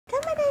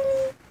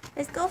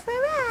Let's go for a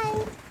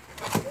ride.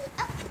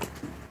 Oh.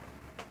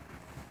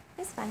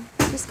 It's fun.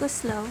 Just go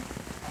slow. No,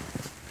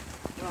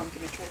 I'm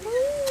gonna try this.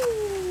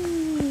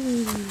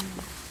 Whee!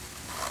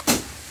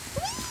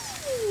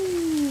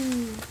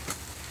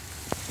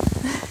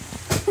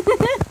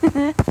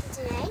 It's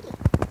an Riley.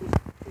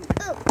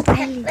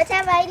 Ooh, let's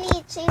have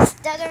Riley chase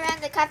Doug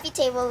around the coffee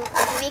table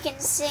and we can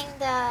sing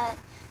the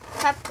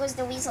Pop Goes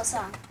the Weasel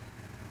song.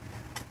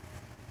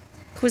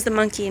 Who's the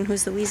monkey and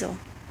who's the weasel?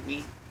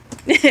 Me.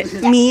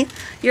 Me?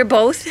 You're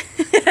both?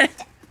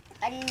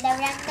 All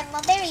around the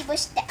mulberry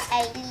bush, the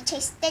Riley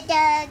chased the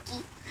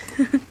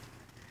doggy.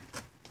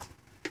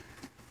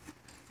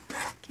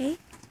 Okay.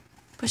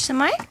 Push some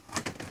more?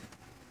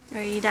 Or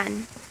are you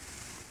done?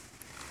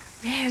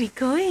 Where are we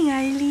going,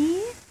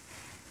 Eileen?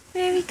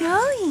 Where are we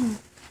going?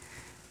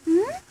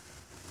 Hmm?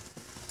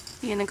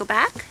 You gonna go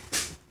back?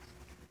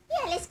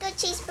 Yeah, let's go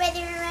chase brother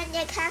around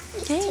the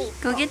coffee Okay, table.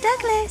 go get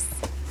Douglas.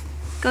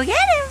 Go get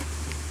him.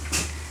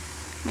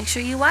 Make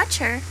sure you watch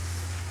her.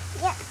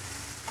 Yeah.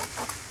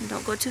 And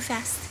don't go too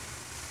fast.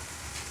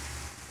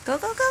 Go,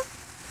 go, go.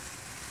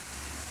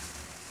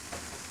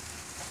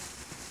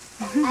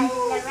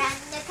 All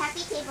around the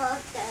coffee table,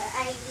 the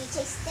Ivy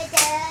chased the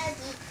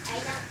doggy. I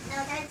don't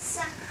know that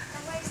song, the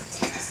words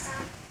to the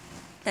song.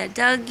 The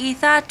doggy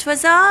thought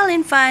was all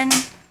in fun.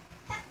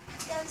 Up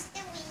goes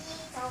the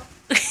weasel.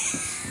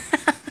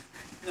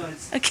 No,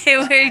 it's Okay,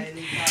 we're...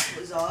 Pop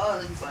was all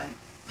in fun.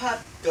 Pop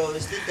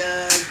goes the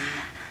doggy.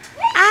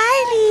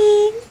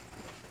 Eileen!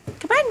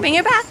 Come on, bring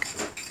her back.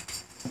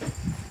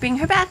 Bring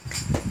her back.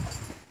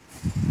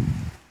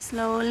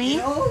 Slowly. You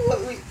know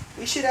what?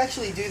 We should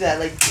actually do that.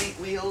 Like paint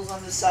wheels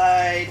on the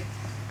side.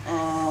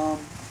 Cut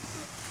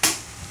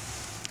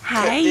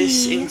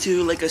this Hi.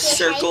 into like a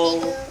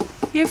circle.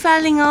 You're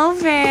falling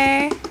over.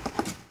 Here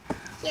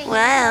you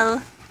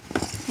Well,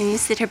 can you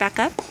sit her back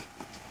up?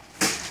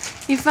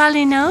 You're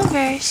falling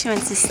over. She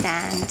wants to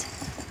stand.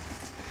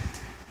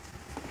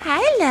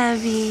 Hi,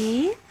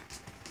 Lovey.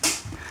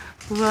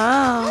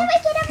 Whoa.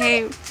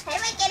 Okay, How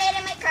do I get out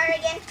of my car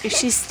again? if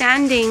she's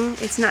standing,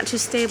 it's not too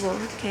stable.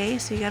 Okay,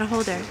 so you gotta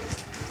hold her.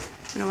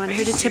 I don't want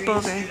her to tip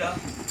over.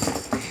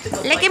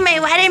 Look at my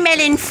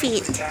watermelon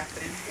feet.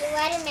 Your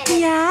watermelon.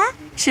 Yeah?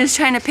 She was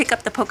trying to pick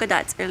up the polka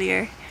dots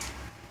earlier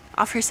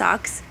off her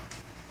socks.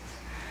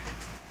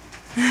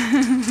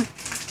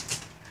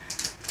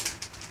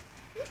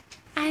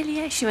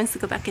 Alia, she wants to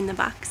go back in the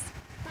box.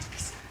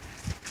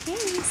 Okay,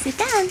 sit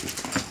down.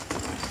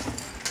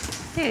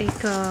 There you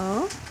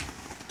go.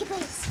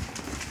 Caboose.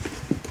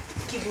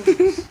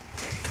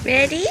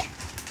 Ready?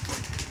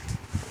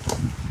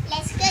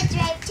 Let's go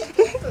drive to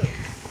Boo-Boo.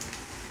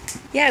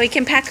 Yeah, we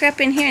can pack her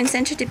up in here and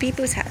send her to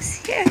Bibu's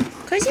house. Here,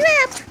 close you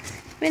up.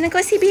 Wanna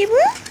go see Bibu?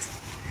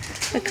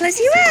 We'll close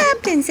you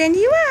up and send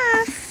you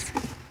off.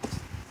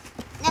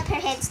 Nope, her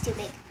head's too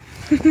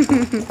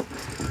big.